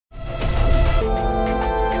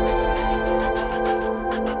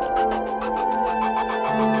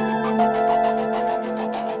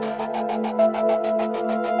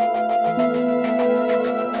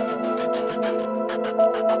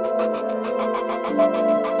Hello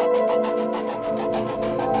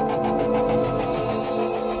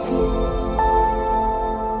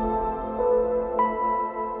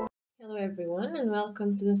everyone and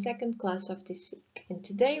welcome to the second class of this week, and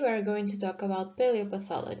today we are going to talk about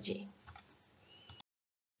paleopathology.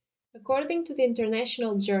 According to the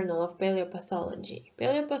International Journal of Paleopathology,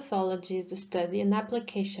 paleopathology is the study and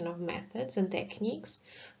application of methods and techniques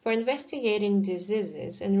for investigating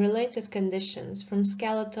diseases and related conditions from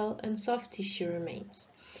skeletal and soft tissue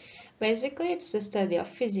remains. Basically, it's the study of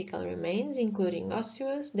physical remains, including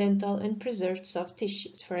osseous, dental, and preserved soft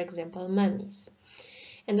tissues, for example, mummies.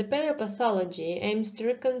 And the paleopathology aims to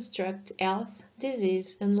reconstruct health,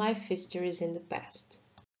 disease, and life histories in the past.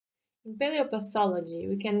 In paleopathology,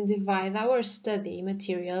 we can divide our study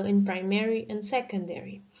material in primary and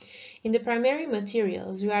secondary. In the primary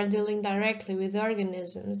materials, we are dealing directly with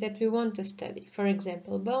organisms that we want to study, for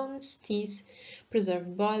example, bones, teeth,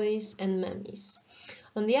 preserved bodies, and mummies.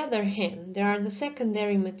 On the other hand, there are the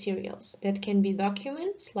secondary materials that can be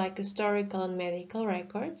documents like historical and medical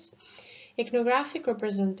records, Ichnographic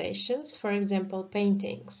representations, for example,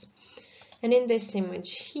 paintings. And in this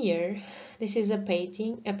image here, this is a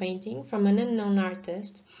painting from an unknown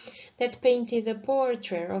artist that painted a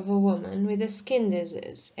portrait of a woman with a skin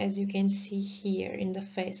disease, as you can see here in the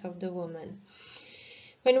face of the woman.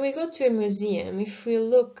 When we go to a museum, if we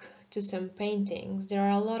look to some paintings, there are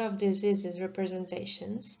a lot of diseases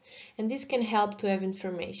representations, and this can help to have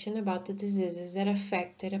information about the diseases that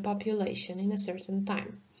affected a population in a certain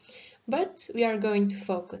time. But we are going to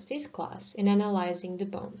focus this class in analyzing the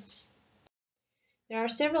bones. There are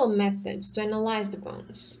several methods to analyze the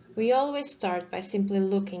bones. We always start by simply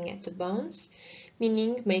looking at the bones,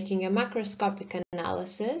 meaning making a macroscopic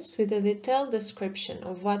analysis with a detailed description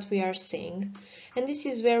of what we are seeing, and this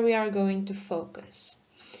is where we are going to focus.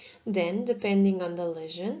 Then, depending on the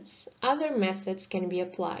lesions, other methods can be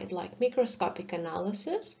applied, like microscopic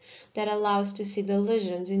analysis that allows to see the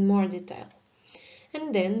lesions in more detail.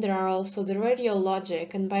 And then there are also the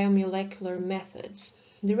radiologic and biomolecular methods.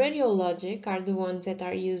 The radiologic are the ones that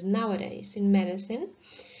are used nowadays in medicine,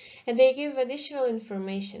 and they give additional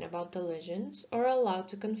information about the lesions or allow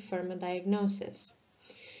to confirm a diagnosis.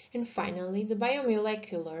 And finally, the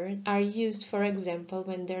biomolecular are used, for example,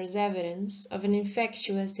 when there's evidence of an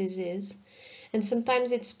infectious disease, and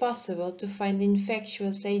sometimes it's possible to find the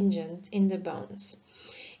infectious agent in the bones.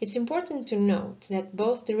 It's important to note that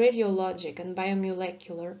both the radiologic and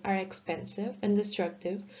biomolecular are expensive and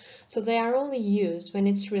destructive, so they are only used when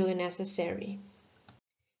it's really necessary.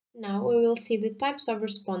 Now we will see the types of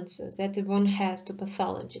responses that the bone has to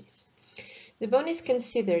pathologies. The bone is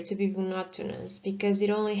considered to be monotonous because it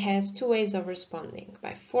only has two ways of responding,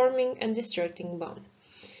 by forming and destructing bone.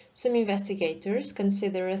 Some investigators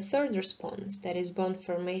consider a third response, that is bone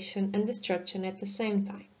formation and destruction at the same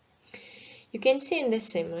time. You can see in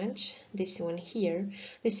this image, this one here,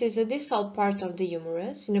 this is a distal part of the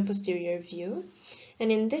humerus in a posterior view,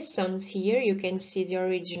 and in this zones here you can see the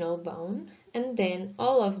original bone, and then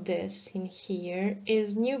all of this in here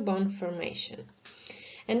is new bone formation.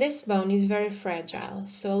 And this bone is very fragile,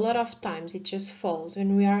 so a lot of times it just falls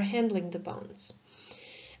when we are handling the bones.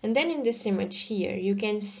 And then in this image here you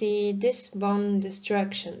can see this bone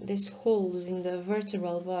destruction, these holes in the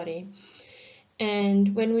vertebral body.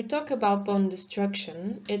 And when we talk about bone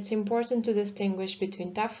destruction, it's important to distinguish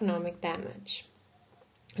between taphonomic damage.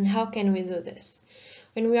 And how can we do this?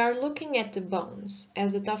 When we are looking at the bones,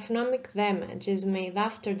 as the taphonomic damage is made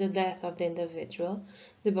after the death of the individual,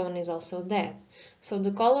 the bone is also dead. So the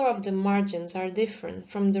color of the margins are different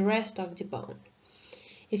from the rest of the bone.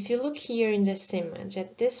 If you look here in this image,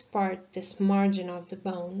 at this part, this margin of the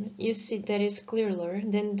bone, you see that is clearer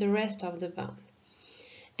than the rest of the bone.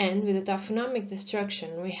 And with the taphonomic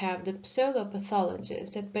destruction, we have the pseudo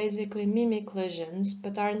pathologies that basically mimic lesions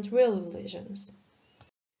but aren't real lesions.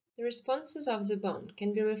 The responses of the bone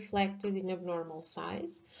can be reflected in abnormal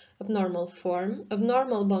size, abnormal form,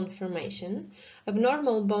 abnormal bone formation,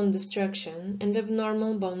 abnormal bone destruction, and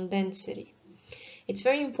abnormal bone density. It's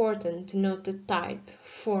very important to note the type,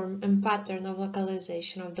 form, and pattern of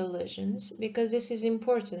localization of the lesions because this is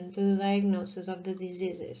important to the diagnosis of the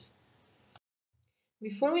diseases.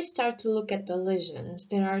 Before we start to look at the lesions,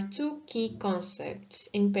 there are two key concepts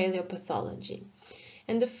in paleopathology.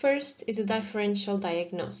 And the first is a differential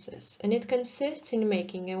diagnosis, and it consists in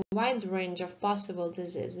making a wide range of possible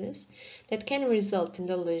diseases that can result in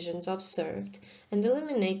the lesions observed and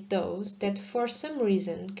eliminate those that for some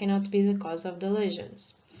reason cannot be the cause of the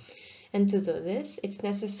lesions. And to do this, it's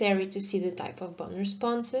necessary to see the type of bone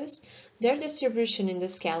responses, their distribution in the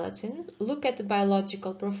skeleton, look at the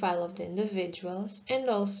biological profile of the individuals, and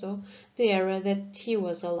also the era that he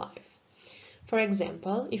was alive. For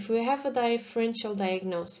example, if we have a differential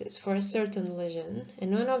diagnosis for a certain lesion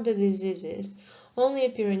and one of the diseases only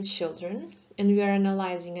appear in children, and we are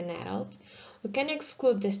analyzing an adult, we can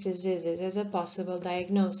exclude these diseases as a possible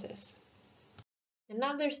diagnosis.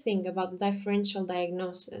 Another thing about the differential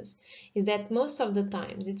diagnosis is that most of the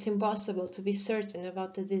times it's impossible to be certain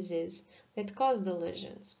about the disease that caused the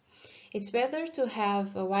lesions. It's better to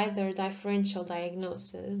have a wider differential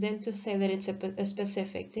diagnosis than to say that it's a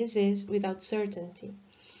specific disease without certainty.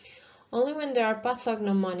 Only when there are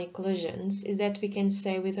pathognomonic lesions is that we can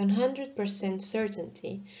say with 100%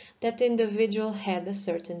 certainty that the individual had a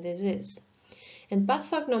certain disease. And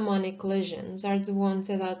pathognomonic lesions are the ones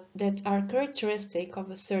that are characteristic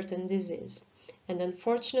of a certain disease, and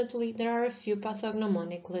unfortunately there are a few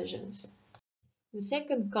pathognomonic lesions. The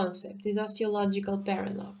second concept is osteological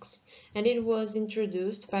paradox, and it was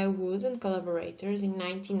introduced by Wood and collaborators in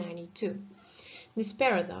 1992. This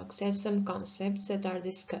paradox has some concepts that are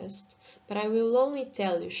discussed, but I will only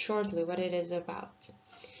tell you shortly what it is about.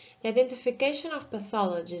 The identification of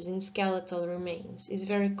pathologies in skeletal remains is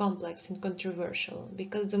very complex and controversial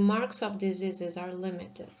because the marks of diseases are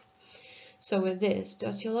limited. So with this, the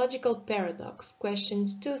osteological paradox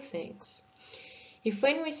questions two things. If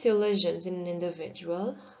when we see lesions in an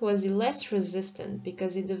individual, was he less resistant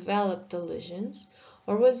because he developed the lesions,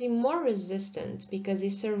 or was he more resistant because he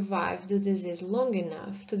survived the disease long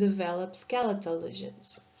enough to develop skeletal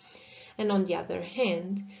lesions? And on the other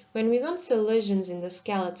hand, when we don't see lesions in the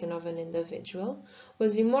skeleton of an individual,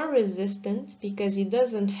 was he more resistant because he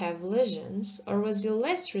doesn't have lesions, or was he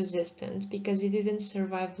less resistant because he didn't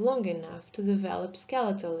survive long enough to develop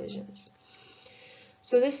skeletal lesions?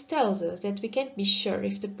 So this tells us that we can't be sure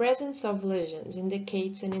if the presence of lesions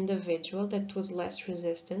indicates an individual that was less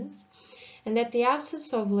resistant, and that the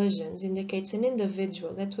absence of lesions indicates an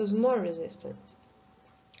individual that was more resistant.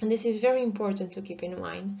 And this is very important to keep in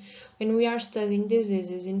mind when we are studying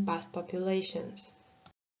diseases in past populations.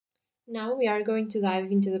 Now we are going to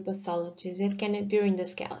dive into the pathologies that can appear in the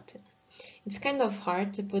skeleton. It's kind of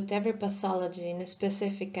hard to put every pathology in a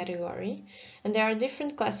specific category, and there are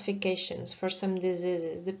different classifications for some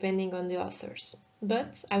diseases depending on the authors.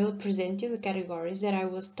 But I will present you the categories that I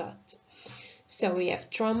was taught. So we have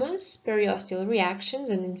traumas, periosteal reactions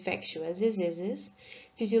and infectious diseases,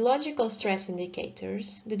 physiological stress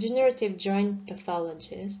indicators, degenerative joint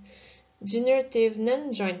pathologies, degenerative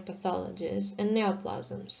non-joint pathologies, and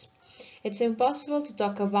neoplasms. It's impossible to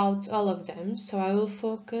talk about all of them, so I will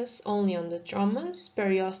focus only on the traumas,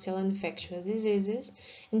 periosteal and infectious diseases,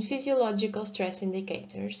 and physiological stress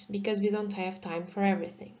indicators, because we don't have time for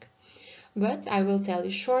everything. But I will tell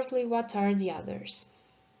you shortly what are the others.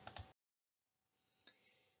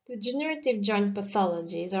 The degenerative joint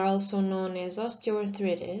pathologies are also known as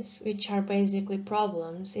osteoarthritis, which are basically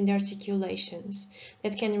problems in the articulations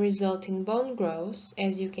that can result in bone growth,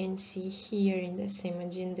 as you can see here in this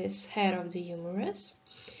image in this head of the humerus,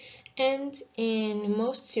 and in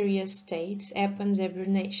most serious states happens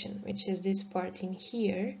abrasion, which is this part in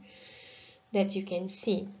here that you can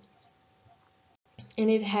see, and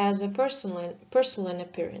it has a porcelain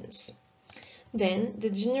appearance. Then, the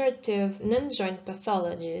degenerative non-joint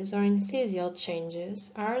pathologies or enthesial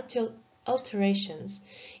changes are alterations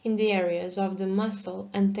in the areas of the muscle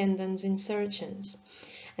and tendons insertions,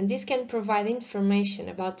 and this can provide information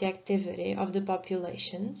about the activity of the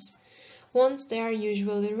populations, once they are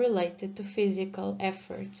usually related to physical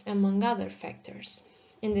efforts among other factors.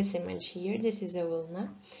 In this image here, this is a ulna,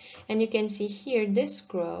 and you can see here this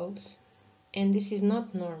grows, and this is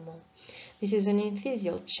not normal. This is an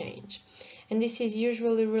enthesial change, and this is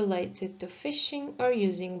usually related to fishing or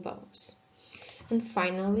using bows. And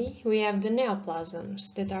finally, we have the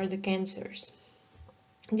neoplasms, that are the cancers.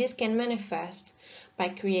 This can manifest by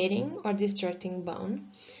creating or destructing bone.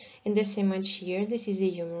 In this image here, this is a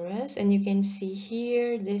humerus, and you can see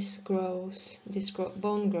here this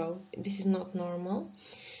bone grows. This is not normal.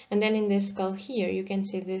 And then in this skull here, you can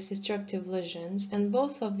see these destructive lesions, and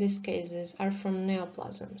both of these cases are from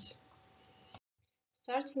neoplasms.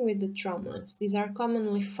 Starting with the traumas, these are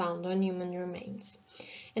commonly found on human remains.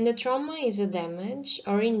 And the trauma is a damage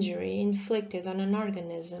or injury inflicted on an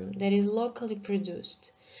organism that is locally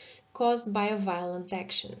produced, caused by a violent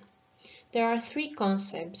action. There are three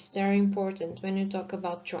concepts that are important when you talk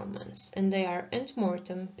about traumas, and they are ante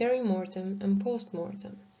mortem, perimortem, and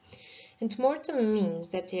post-mortem. Ante mortem means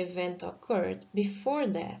that the event occurred before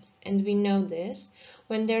death, and we know this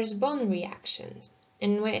when there's bone reaction.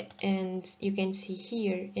 And you can see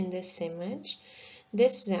here in this image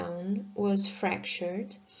this zone was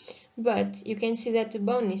fractured, but you can see that the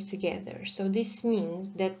bone is together, so this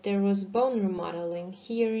means that there was bone remodeling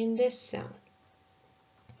here in this zone.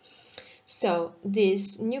 So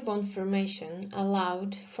this new bone formation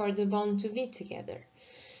allowed for the bone to be together,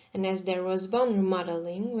 and as there was bone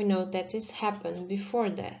remodeling, we know that this happened before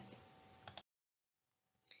death.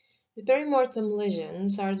 The perimortem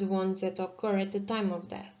lesions are the ones that occur at the time of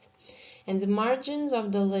death, and the margins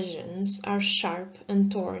of the lesions are sharp and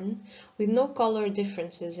torn with no color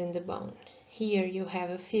differences in the bone. Here you have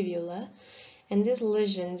a fibula, and these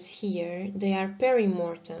lesions here, they are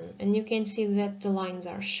perimortem, and you can see that the lines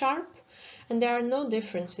are sharp and there are no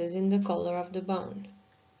differences in the color of the bone.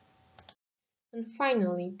 And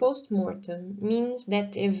finally, postmortem means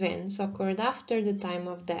that events occurred after the time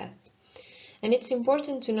of death. And it's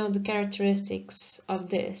important to know the characteristics of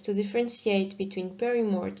this to differentiate between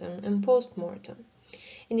perimortem and postmortem.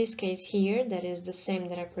 In this case here, that is the same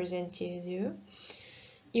that I presented to you,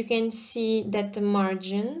 you can see that the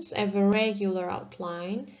margins have a regular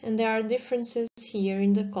outline and there are differences here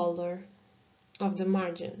in the color of the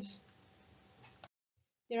margins.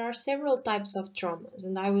 There are several types of traumas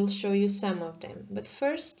and I will show you some of them, but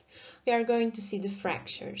first we are going to see the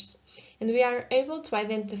fractures, and we are able to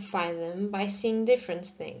identify them by seeing different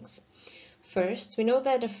things. First, we know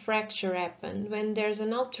that a fracture happened when there's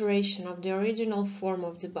an alteration of the original form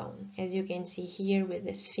of the bone, as you can see here with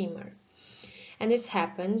this femur. And this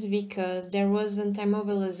happens because there wasn't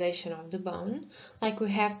immobilization of the bone, like we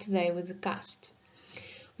have today with the cast.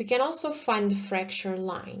 We can also find the fracture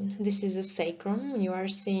line. This is a sacrum, you are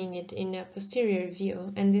seeing it in a posterior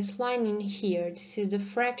view, and this line in here, this is the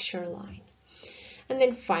fracture line. And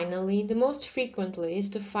then finally, the most frequently is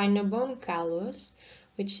to find a bone callus,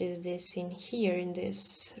 which is this in here in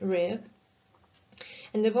this rib.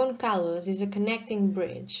 And the bone callus is a connecting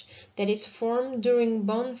bridge that is formed during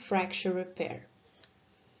bone fracture repair.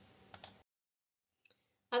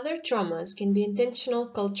 Other traumas can be intentional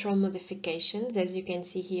cultural modifications, as you can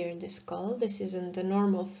see here in the skull. This isn't the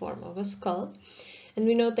normal form of a skull, and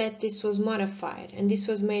we know that this was modified, and this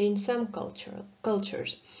was made in some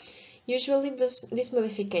cultures. Usually these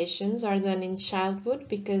modifications are done in childhood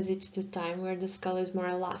because it's the time where the skull is more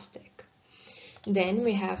elastic. Then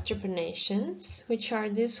we have trepanations, which are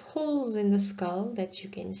these holes in the skull that you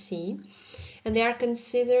can see, and they are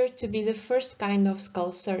considered to be the first kind of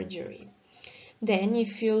skull surgery. Then,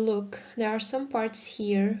 if you look, there are some parts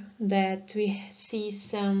here that we see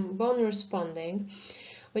some bone responding,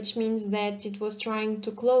 which means that it was trying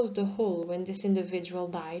to close the hole when this individual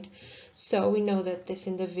died. So we know that this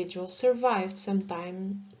individual survived some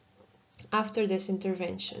time after this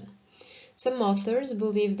intervention. Some authors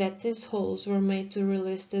believe that these holes were made to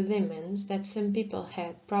release the demons that some people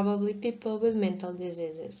had, probably people with mental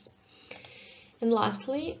diseases. And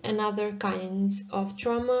lastly, another kind of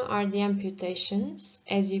trauma are the amputations.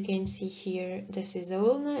 As you can see here, this is a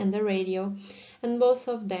ulna and a radio, and both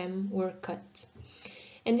of them were cut.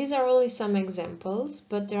 And these are only some examples,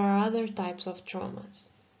 but there are other types of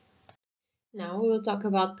traumas. Now we will talk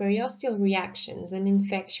about periosteal reactions and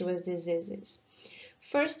infectious diseases.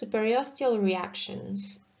 First, the periosteal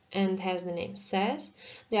reactions, and as the name says,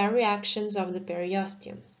 they are reactions of the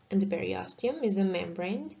periosteum. And the periosteum is a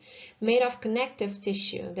membrane made of connective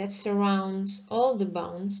tissue that surrounds all the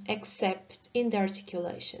bones except in the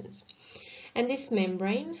articulations. And this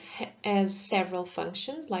membrane has several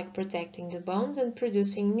functions like protecting the bones and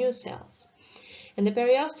producing new cells. And the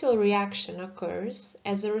periosteal reaction occurs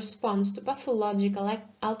as a response to pathological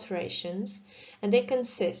alterations, and they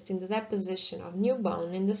consist in the deposition of new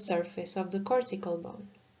bone in the surface of the cortical bone.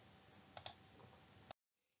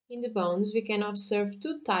 In the bones, we can observe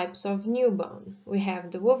two types of new bone. We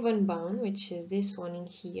have the woven bone, which is this one in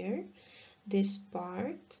here, this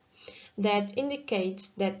part, that indicates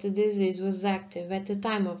that the disease was active at the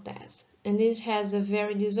time of death, and it has a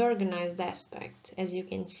very disorganized aspect, as you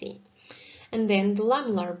can see. And then the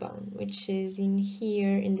lamellar bone, which is in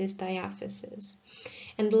here in this diaphysis.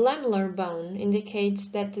 And the lamellar bone indicates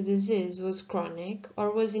that the disease was chronic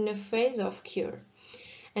or was in a phase of cure.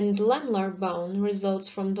 And the lamellar bone results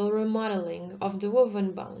from the remodeling of the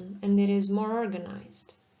woven bone, and it is more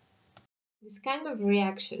organized. This kind of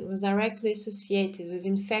reaction was directly associated with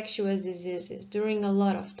infectious diseases during a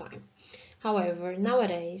lot of time. However,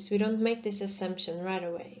 nowadays we don't make this assumption right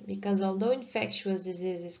away, because although infectious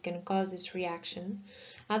diseases can cause this reaction,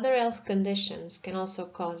 other health conditions can also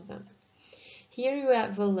cause them. Here you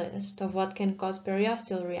have a list of what can cause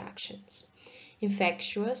periosteal reactions: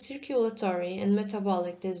 infectious, circulatory and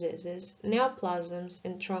metabolic diseases, neoplasms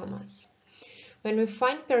and traumas. When we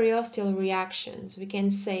find periosteal reactions, we can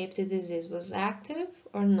say if the disease was active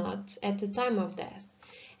or not at the time of death,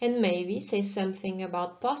 and maybe say something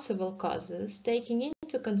about possible causes taking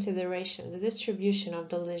into consideration the distribution of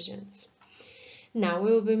the lesions. Now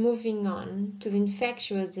we will be moving on to the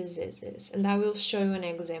infectious diseases, and I will show you an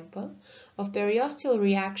example of periosteal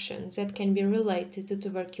reactions that can be related to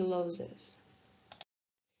tuberculosis.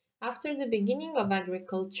 After the beginning of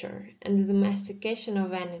agriculture and the domestication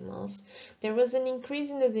of animals, there was an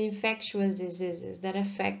increase in the infectious diseases that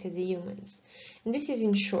affected the humans. And this is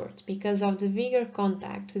in short because of the bigger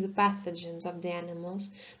contact with the pathogens of the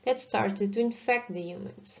animals that started to infect the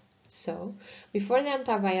humans. So, before the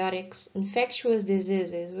antibiotics, infectious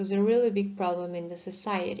diseases was a really big problem in the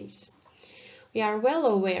societies. We are well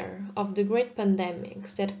aware of the great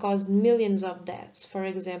pandemics that caused millions of deaths, for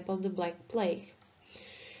example, the Black Plague.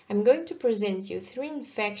 I'm going to present you 3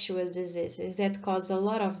 infectious diseases that caused a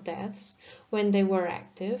lot of deaths when they were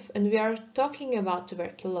active, and we are talking about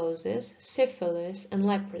tuberculosis, syphilis, and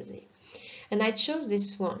leprosy. And I chose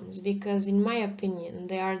these ones because, in my opinion,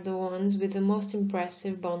 they are the ones with the most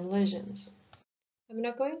impressive bone lesions. I'm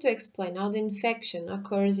not going to explain how the infection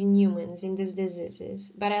occurs in humans in these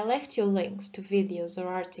diseases, but I left you links to videos or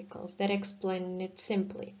articles that explain it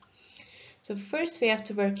simply. So first we have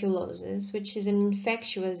tuberculosis, which is an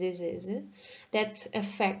infectious disease that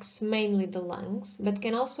affects mainly the lungs, but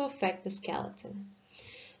can also affect the skeleton.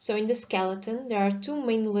 So in the skeleton, there are 2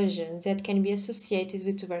 main lesions that can be associated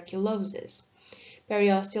with tuberculosis: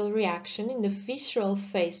 periosteal reaction in the visceral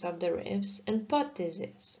face of the ribs and pot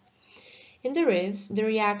disease. In the ribs, the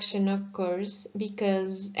reaction occurs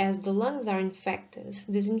because as the lungs are infected,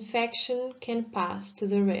 this infection can pass to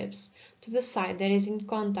the ribs, to the side that is in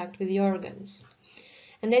contact with the organs.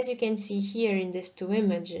 And as you can see here in these 2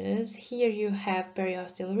 images, here you have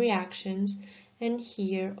periosteal reactions and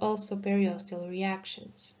here also periosteal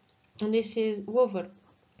reactions. And this is woven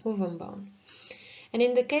bone. And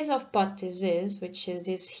in the case of pot disease, which is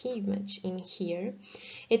this image in here,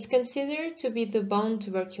 it's considered to be the bone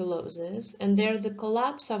tuberculosis, and there's a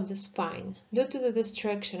collapse of the spine due to the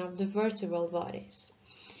destruction of the vertebral bodies.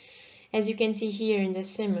 As you can see here in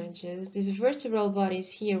these images, these vertebral bodies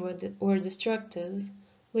here were destructed,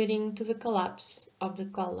 leading to the collapse of the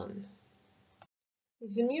column. The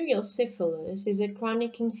venereal syphilis is a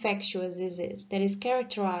chronic infectious disease that is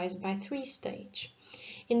characterized by 3 stages.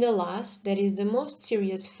 In the last, that is the most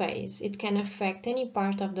serious phase, it can affect any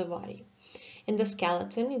part of the body. In the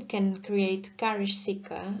skeleton, it can create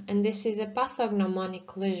cribra, and this is a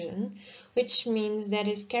pathognomonic lesion, which means that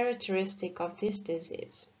is characteristic of this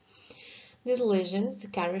disease. These lesions, the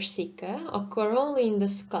cribra, occur only in the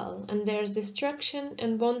skull, and there's destruction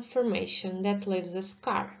and bone formation that leaves a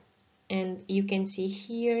scar. And you can see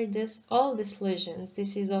here all these lesions,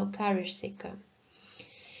 this is all cribra.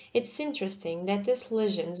 It's interesting that these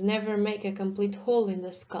lesions never make a complete hole in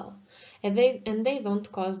the skull, and they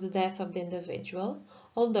don't cause the death of the individual,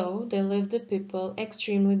 although they leave the people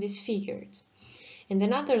extremely disfigured. And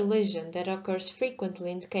another lesion that occurs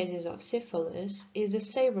frequently in cases of syphilis is the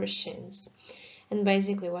saber shins. And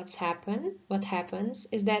basically what happens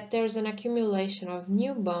is that there's an accumulation of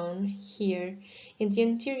new bone here in the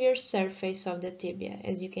anterior surface of the tibia,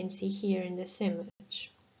 as you can see here in this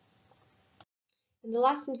image. And the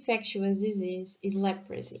last infectious disease is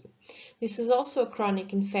leprosy. This is also a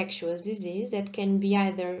chronic infectious disease that can be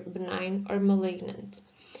either benign or malignant.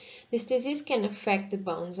 This disease can affect the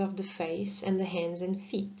bones of the face and the hands and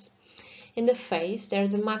feet. In the face, there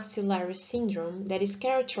is a maxillary syndrome that is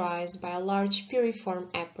characterized by a large piriform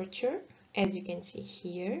aperture, as you can see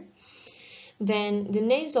here. Then the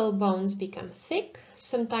nasal bones become thick,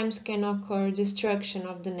 sometimes can occur destruction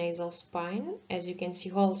of the nasal spine, as you can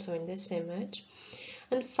see also in this image.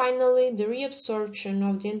 And finally, the reabsorption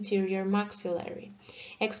of the anterior maxillary,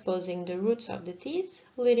 exposing the roots of the teeth,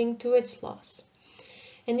 leading to its loss.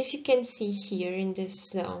 And if you can see here in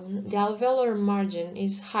this zone, the alveolar margin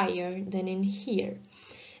is higher than in here.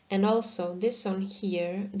 And also, this zone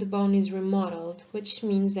here, the bone is remodeled, which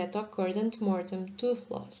means that occurred Ante Mortem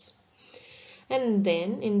tooth loss. And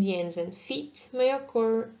then, in the hands and feet, may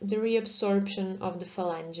occur the reabsorption of the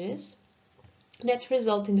phalanges, that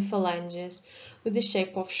result in the phalanges with the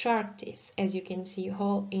shape of shark teeth, as you can see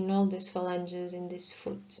in all these phalanges in this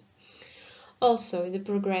foot. Also, in the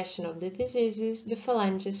progression of the diseases, the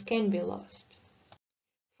phalanges can be lost.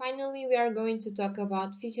 Finally, we are going to talk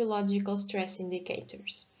about physiological stress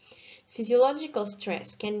indicators. Physiological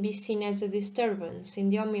stress can be seen as a disturbance in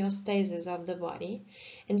the homeostasis of the body,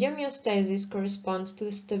 and the homeostasis corresponds to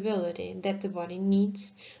the stability that the body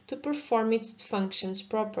needs to perform its functions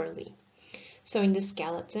properly. So in the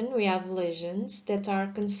skeleton, we have lesions that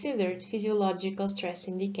are considered physiological stress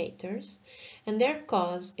indicators, and their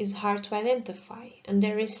cause is hard to identify, and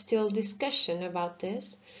there is still discussion about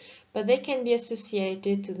this, but they can be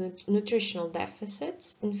associated to nutritional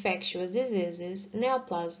deficits, infectious diseases,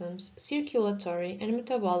 neoplasms, circulatory and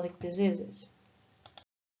metabolic diseases.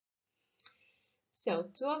 So,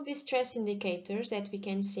 two of these stress indicators that we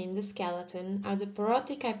can see in the skeleton are the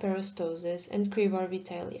porotic hyperostosis and cribra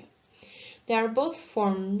orbitalia. They are both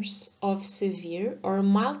forms of severe or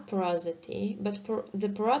mild porosity, but the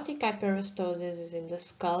porotic hyperostosis is in the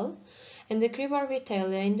skull and the cribra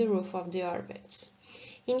orbitalia in the roof of the orbits.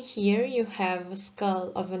 In here you have a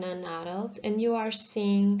skull of an adult and you are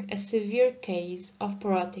seeing a severe case of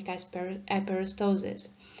porotic hyperostosis.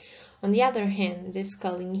 On the other hand, the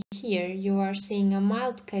skull in here you are seeing a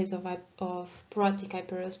mild case of porotic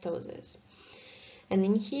hyperostosis. And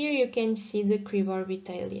in here you can see the cribra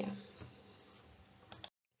orbitalia.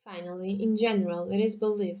 Finally, in general, it is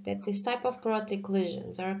believed that this type of porotic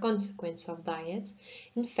lesions are a consequence of diet,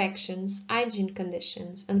 infections, hygiene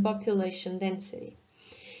conditions, and population density.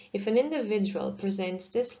 If an individual presents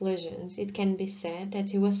these lesions, it can be said that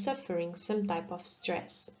he was suffering some type of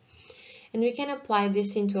stress. And we can apply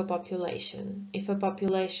this into a population. If a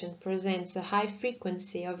population presents a high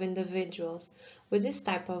frequency of individuals with this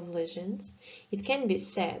type of lesions, it can be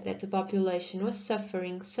said that the population was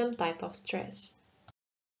suffering some type of stress.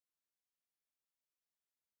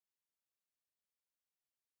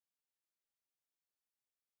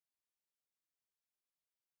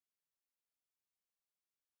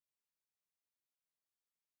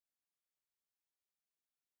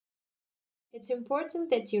 It's important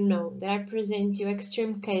that you know that I present you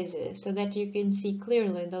extreme cases so that you can see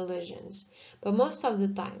clearly the lesions, but most of the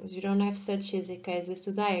times you don't have such easy cases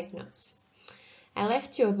to diagnose. I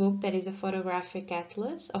left you a book that is a photographic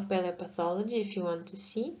atlas of paleopathology if you want to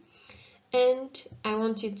see, and I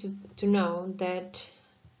want you to know that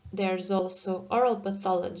there's also oral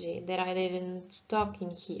pathology that I didn't talk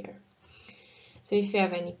in here. So if you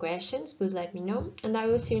have any questions, please let me know, and I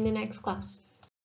will see you in the next class.